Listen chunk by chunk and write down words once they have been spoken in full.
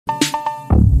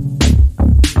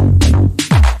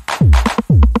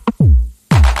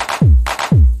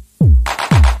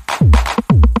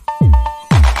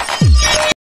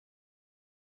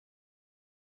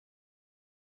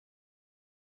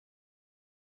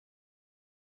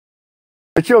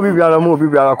Echi obi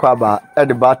biara kwa ba e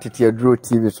de ba tete aduro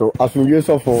TV so asunwie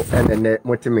sofo enene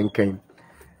motime nkan.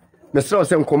 Mesro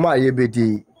se nkoma ye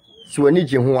bedi si wani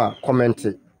je ho a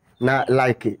comment na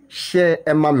like share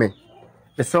ema me.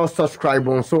 Mesro subscribe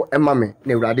on so ema me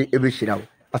na urade ebe hira wo.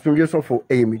 Asunwie sofo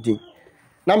eyemidin.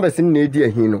 Numbers ni na edi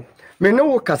ahin no. Me ne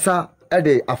wo kasa e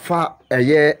de afa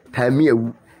eye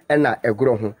Tameawu na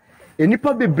egoro ho.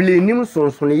 Enipa beble nim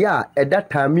sonsone ya eda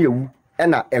Tameawu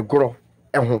na egoro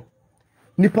ho.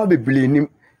 Nipa beble nim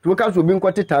to ka so bi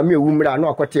nkote Tameawu mra na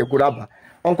akote egoro aba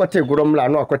onkote egoro mra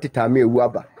na akote Tameawu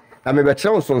aba na me be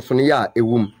kire nsonsone ya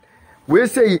ewum we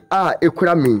sei a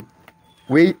ekura mi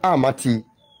we a mati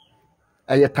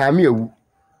eye Tameawu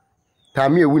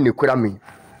ne kura mi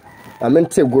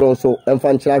amente egoro so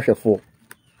emfa nkira hwefo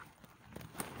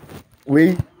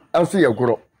we anso ye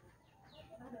egoro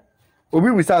obi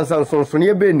wisansan nsonsone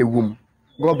ye be ne wum.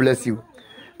 God bless you.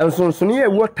 Nsonsone ye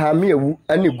wo Tameawu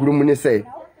ane gurum ne se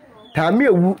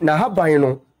Tameawu na haban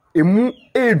no emu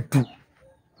edu.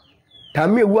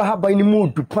 Tameawu haban ni mu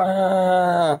du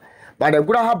pa ba de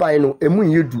gura haban no emu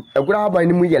yedu egura haban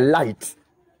ni mu ye light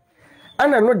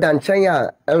ana no danchan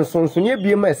a nsonsone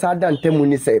bie ma sa dantemu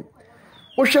ni se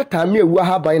wo hwe Tameawu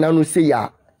haban na no se ya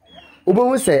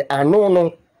obo se ano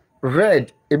no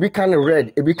red ebi kan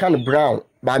red ebi kan brown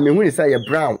ba me hu ni se ye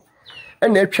brown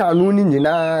ena atwa anu ni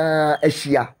nyina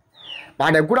ahia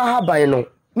ba de gura haban no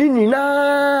ni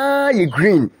nyina ye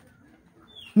green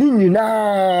ni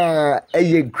nyina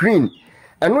eye green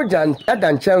eno jan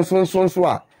adanchen sonso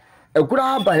a egura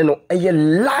haban no eye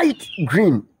light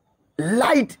green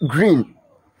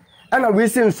ana we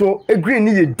say so e green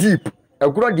ni ye deep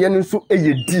egura de no so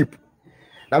eye deep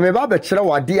na me ba kire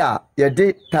wade a ye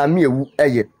de Tameawu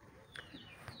eye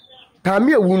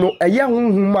Tameawu no eye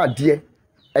hunhuma de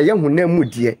eye hunamu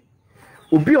de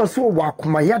obi oso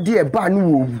wakoma yade e ba no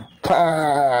wo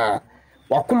pa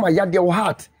wakoma yade wo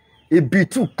heart e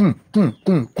beatu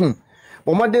kum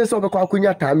bomaden so be kwa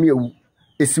kunya Tameawu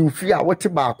esi ufi a wote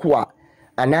baako a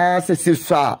ana sese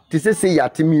so a te sese ya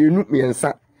te mienu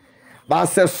miensa ba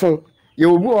se so ye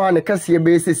obi o ha ne kase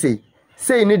be sese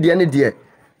sei ne de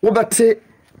wo bete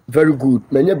very good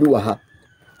manya bi wa ha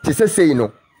te sese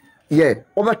no ye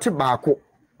wo bete baako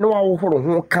na wa wo horo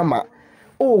ho kama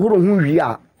o horo ho wi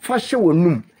a fa hye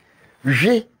wonum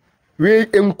hwe we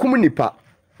enkum nipa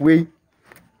we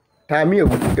Tameawu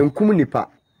enkum nipa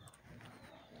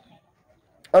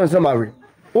ansamawe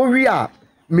o wi a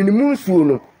minimu nsuo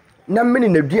no na mini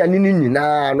na duane ni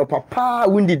nyina no papa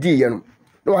wundidi ye no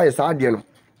no wa sa ade no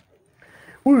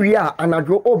o wi a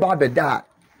anadwo o ba beda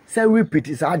say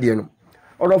repeat sa ade no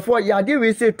orofo ya de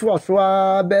we say to aso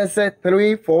a be say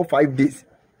 3 4 5 days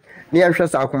ni ehwe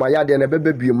sa akoma ya de na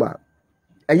bebe bioma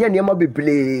eye ne ma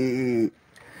beble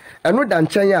eno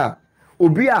danchan a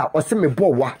obi a ose me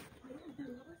bowa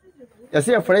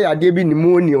yase efere ya de bi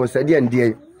nimoni o sade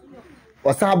ande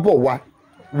osa bowa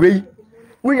we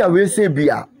wunya we se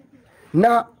bia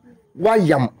na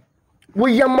wayam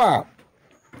a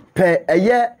pe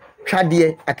eye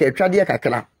twade aka twade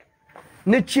kakra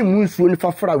na chimu nsuo ni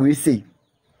fafra we se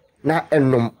na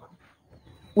enom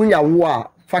wunya wo a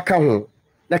faka ho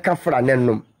na kafra na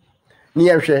enom ni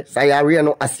ehwe sayare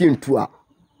no asientu a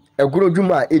egoro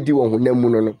dwuma edi wo honamu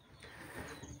no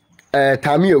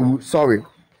Tameawu sorry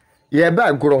ye ba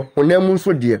egoro honamu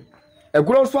nso de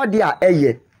egoro nso de a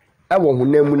eye ewo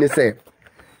honamu ne se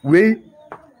we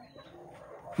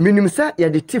minimsa ye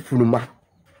de tifunuma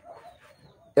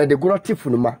ye de goro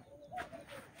tifunuma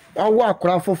awo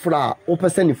akora fofora wo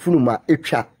pese ni funuma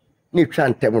etwa ni twa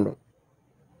ntem no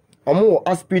omo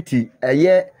hospital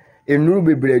eye enuru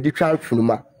bebre di twa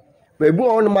funuma bebu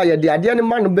on ma ye de ade ne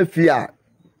ma no be fi a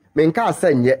menka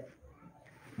asanye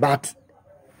but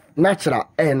natural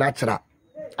natural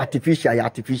artificial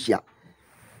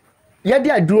ye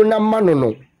de aduro na ma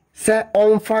no se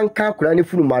onfa nka kura ne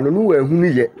funuma no no wa hunu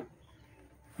ye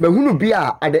ba hunu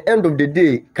bia at the end of the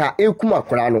day ka ekuma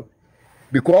kura no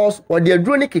because what the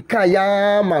aduro ne keka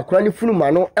ya ma kura ne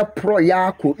funuma no epro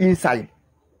ya ko inside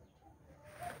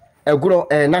egoro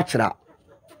natural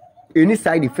any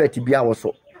side effect bia wo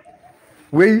so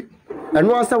we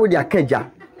eno asa wo di akaja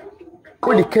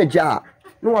wo di kaja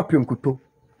no apemkuto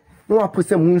no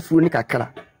aposa munsuo ni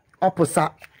kakra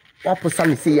aposa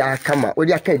mi se ya kama wo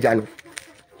di akaja no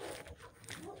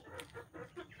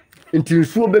nti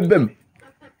nsuo bebem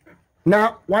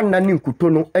na wanna ni nkuto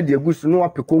no e de agusu no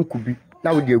apeko nkubi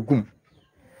na wo di agum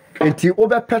nti wo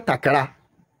be petakra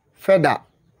feda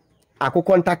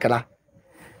akokɔ ntakra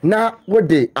na wo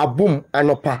de abom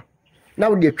anopa na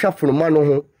wo de twafuruma no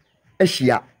ho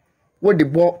ahia wo de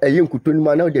bo eye nkuto ni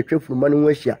ma na wo de twafuruma no ho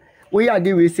ahia wo ya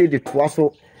de we say de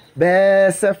toaso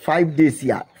best 5 days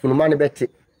ya funuma ne bete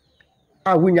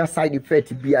a wunya side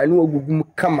effect bia na ogugum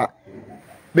kama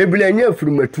bebele nya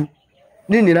afurumatu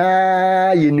ni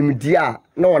nyina yenimdi a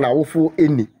na wona wofo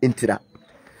eni entira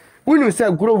wunu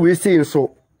se goro we sei nso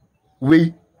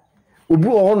we obi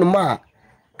ohonum a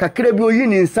kakra bi oyi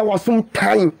ni nsa wasum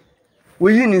tan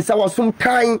oyi ni nsa wasum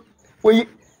tan oyi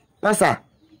masa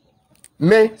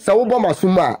me sa wo boma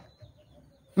suma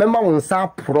mema won sa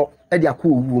pro e dia ko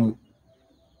owuo mu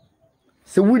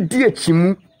se wudi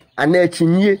achimu ana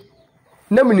achinye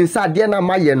na mini sa de na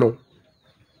maye no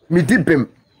mi dibem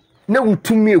na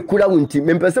wutumi ekura wonti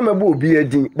mempese mebo obi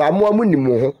adin ba mo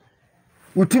amunimo ho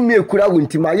wutumi ekura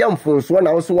wonti ma yamfonso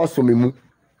na wo so wasomemu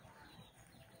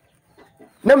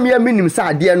na mia minim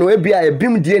sa de no ebia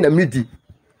ebim die na midi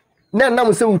na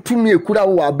nam se wutumi ekura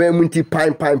wo aba mu nti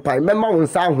pan mema won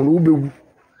sa hono wo bewu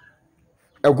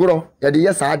egoro ye de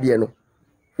yesa ade no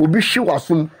obi hwi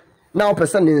wasum na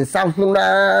opese ne nsa ho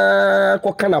na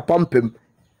koka na pampem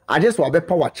ade so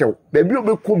abepa wachew bebi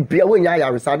obekọ bia wonya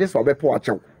ayaresa ade so abepa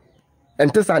wachew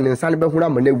ente sa ne nsa ne behura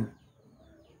manawu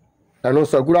ano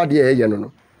so egoro ade ye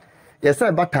no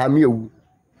yesa ba Tameawu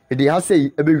e de ha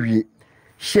sei ebewie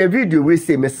share video we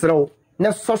say mesrew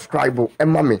na subscribe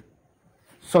emame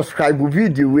subscribe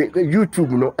video we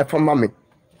YouTube no e fama me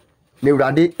ne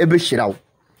urade ebe hirawo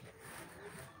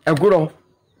egoro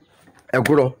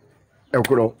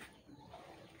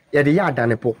ye de ya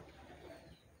adanepo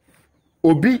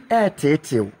obi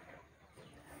etetew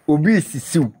obi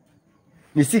sisiw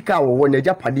ni sika wowo na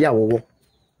japade a wowo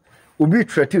obi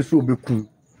trete so obekun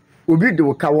obi de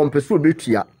wo ka won pese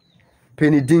obetua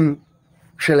penidin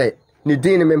hwele ni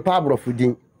din ne mempa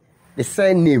abrofudin the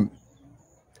same name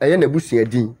eye na busia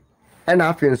din na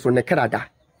afen so ne krada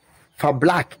fa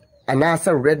black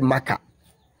anasa red marker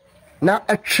na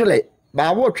atwele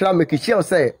ba wo twela make sure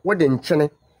say wo de nchene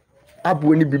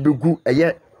abo ni bibegu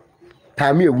eye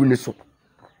Tameawu ni so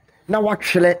na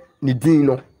watwele ni din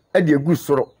no e de egu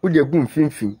soro wo de egu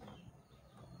mfimfin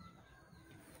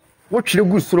wo twele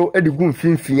gu soro e de gu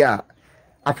mfimfin a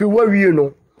afi wawie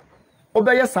no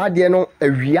obeye sa de no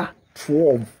awia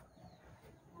 12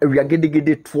 awia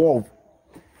gedegede 12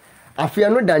 afi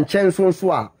no da nchen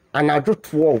so a anajo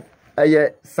 12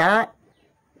 eye sa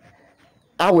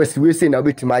hours we say na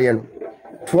betima ye no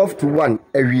 12 to 1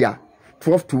 awia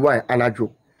 12 to 1 anajo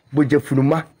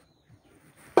bojefunuma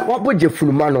wo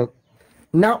bojefunuma no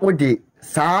na ode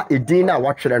saa edin na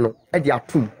watwere no e de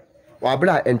atum wa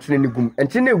bra entene ne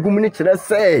gum ne kire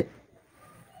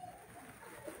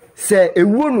se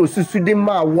ewuo no susude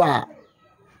ma wa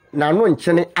na no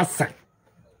nkyene asa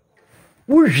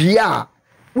wuhia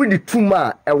wudi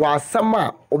tuma e wa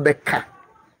asama obeka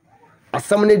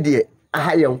asam ne de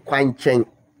aha ye nkwanchen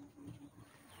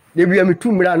de bia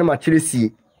metumira na ma kire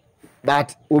sie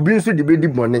but obi nso de bedi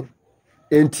bone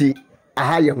enti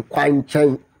aha ye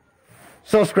nkwanchen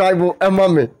subscribe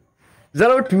emame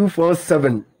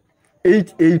 0247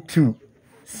 882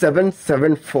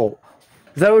 774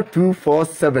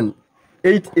 0247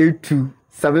 882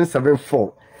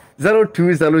 774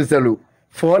 0200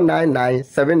 499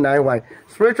 791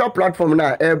 spiritual platform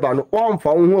na eba no one fa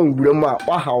ho nguremu a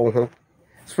wa ha ho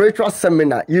spiritual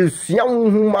seminar yesua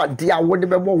ho ma dia wo de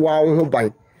bebo wa ho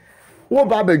ban wo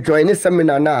ba be join ni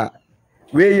seminar na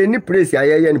we ye ni place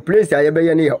ayeye ni place ayebe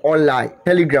ye ni online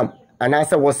Telegram and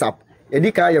answer WhatsApp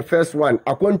edika ye first one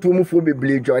akwantumfo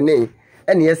beble join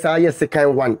ene yesa ye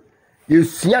second one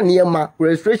yesua niema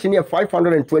registration ye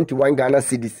 521 Ghana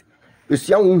cedis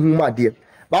yesua ho ma de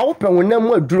ba wo pe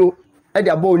wonam aduro e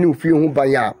de aba oni ofie ho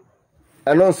ban ya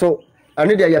eno so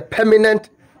ane de ye permanent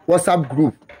WhatsApp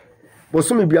group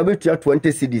bosumi bia betua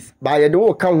 20 cedis ba ye de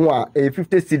wo ka ho a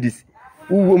 50 cedis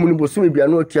uwo mu ni bosumi bia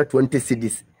no atua 20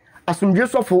 cedis asumdwe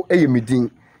sofo eyemidin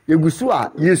yegusu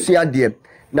a yesua de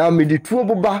na medituo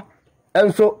boba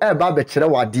enso e ba be kire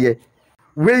wade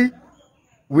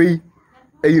we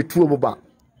eyetuo boba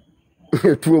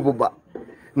tuo boba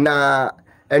na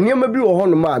eniema bi wo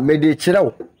hono ma mede kire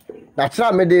wo na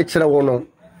kire mede kire wo no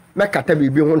mekata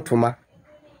bibi ho ntoma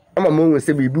ama mo hu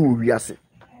se bibi wo wiase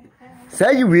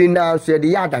sai we na so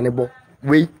de ya adane bo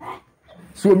we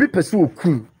so obi pese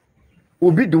okun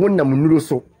obi de wonam nuro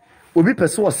so obi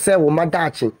pese o se wo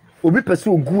madache obi pese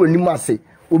ogu anim ase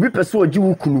obi pese oji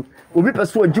wukunu obi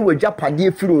pese oji wajapade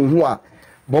afiri ho a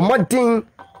bomodin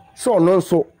so no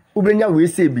nso ubenya we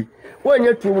se bi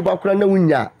wanya tuo bakura na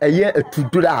wunya eye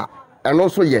atudura eno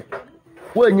so ye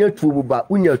wanya tuo ba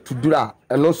wunya atudura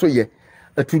eno so ye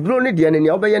atuduro ne de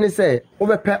ne obeye ne se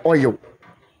obepe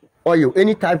oil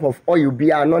any type of oil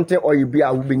bia anointing oil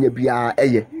bia wubenya bia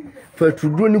eye fa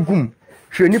atuduro ne gum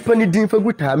hwe nipa ne din fa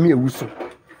gu Tameawu so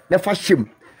na fa hyem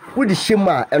With the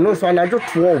shema and also another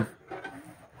 12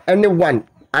 and 1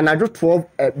 another 12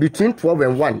 between 12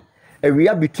 and 1 a we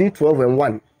are between 12 and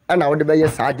 1 and our the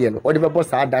sardian or the boss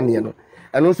sardanian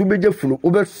and also be jeffulu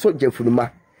over so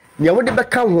jeffuluma near what the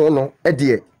back no a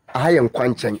dear I am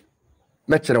quanching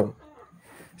metro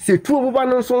say 2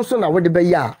 1 so now what the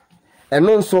bay and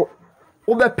also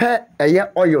over pair a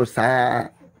year oil sa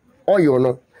oil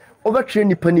no over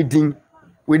train penny ding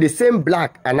with the same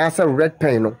black and answer red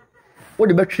pen no. What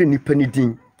the battery ni penny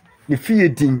ding, ni fear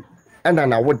ding, and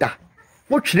an awoda.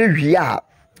 What should we are?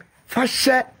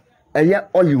 Fashe a year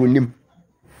all you nim.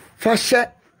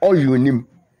 Fashe all you nim.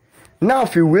 Now,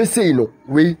 if you will say no,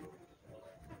 we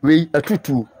a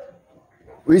tutu.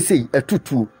 We say a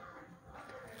tutu.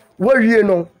 What you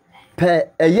know,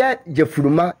 per a year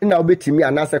Jeffruma in our betting me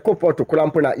and as a couple to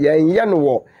Colampona, yan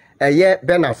war a year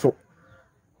benaso.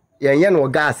 Yan or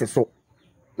gas so.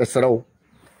 That's all.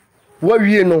 What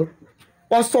you know?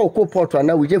 What so co portrait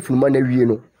now we get from money, you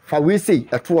know. For we say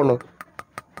a tuono.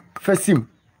 Fasim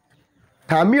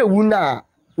Tameawu na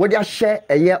what ya share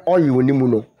a year all you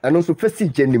nimuno, and also Fesi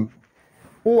Jenim.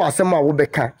 Oh, as some will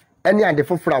become any and the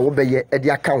for will be at the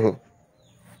account.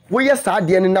 We are sad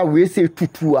now we say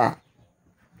tutua.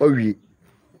 Oh, ye.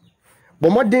 But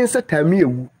more dense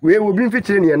Tameawu, we will be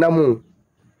featuring your namu.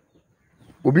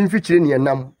 Will be featuring your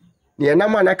nam. Near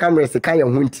Namana cameras a kaya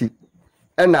winty.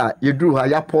 Ena you do ha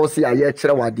ya pause ya ye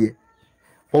kire wade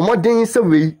omodin se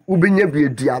we ubinya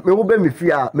biedua me wo be me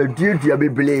fia me duedua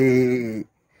beble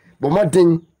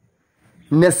bomodin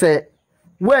nese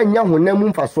wanya honam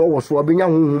mfaso wo so obenya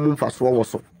honhum mfaso wo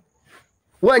so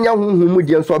wanya honhum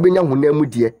die so obenya honam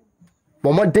die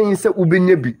bomodin se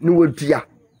ubinya bi ne wadua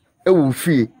e wo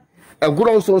fie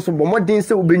egoro nso bomodin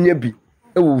se ubenya bi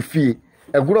e wo fie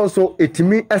egoro nso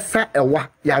etimi esa ewa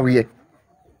yawe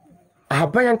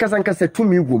ahaban nkasa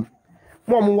tumi wom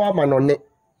mo wa manone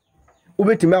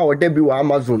obetimi a oda bi wa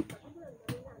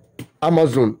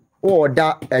Amazon o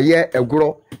oda eye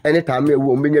egoro ene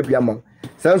Tameawu omenya bi ama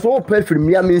senso o pa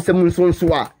firmia mi nsem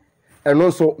nso a eno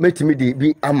nso metimi de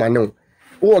bi amane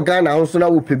o Ghana nso na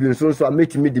wo pebi nso a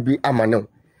metimi de bi amane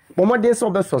bomodin so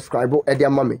be subscribe e de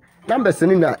ama me numbers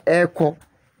ni na eko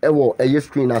ewo eye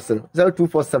screen ase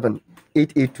 0247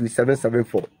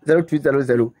 882774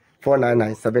 0200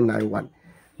 499-791.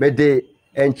 Me de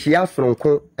enchia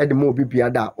fronko ede mo bibia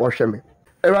da ohwe me.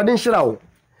 Ewrade nhira wo.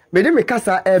 Me de me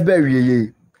kasa ebe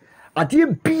wieye. Ade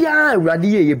bia ewrade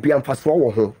yeye bia mfaso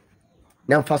wo ho.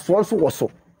 Na mfaso nso wo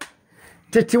so.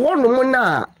 Tete wono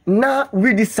na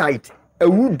ready site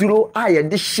ewuduro aye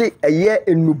de hye eye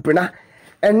enubena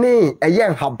ene eye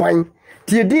nhaban.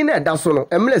 Tie din na da so no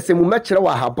emlese mu mekere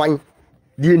wa haban.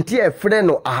 Die nti efre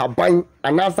no ahaban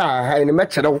anasa ahan ne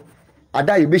mekere wo.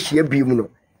 Ada ye behia bimu no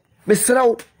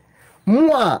mesraw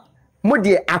mo a mo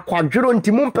de akwadwero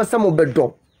nti mo mpesa mo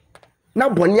bedo na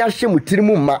boni ahye mo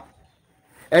tirimu ma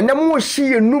ene mo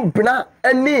hye nu bna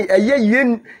ene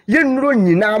eye yenuro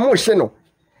nyina mo hye no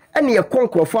ene ye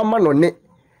konkrofo ama no ne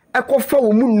ekofa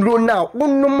wo mu nuro na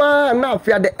wonuma na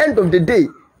afia the end of the day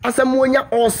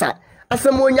asamonya ulcer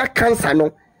asamonya cancer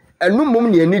no enu mom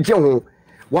ne ani gye ho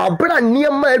wa bra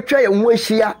niema atwa ye ho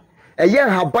ahia eye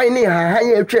haban ne hahan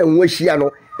ye atwa enwo hia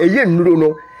no eye nnuro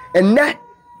no enne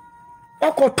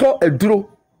okoto aduro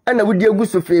ana wodi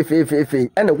aguso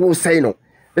fe ana wo sai no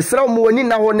esra mo wani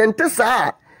na ho ne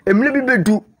ntesa emle bi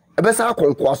bedu ebesa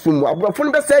akonko aso mu abrofo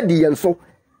no besa di yenso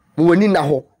mo wani na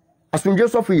ho asundwe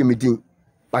sofo yemedin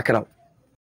bakra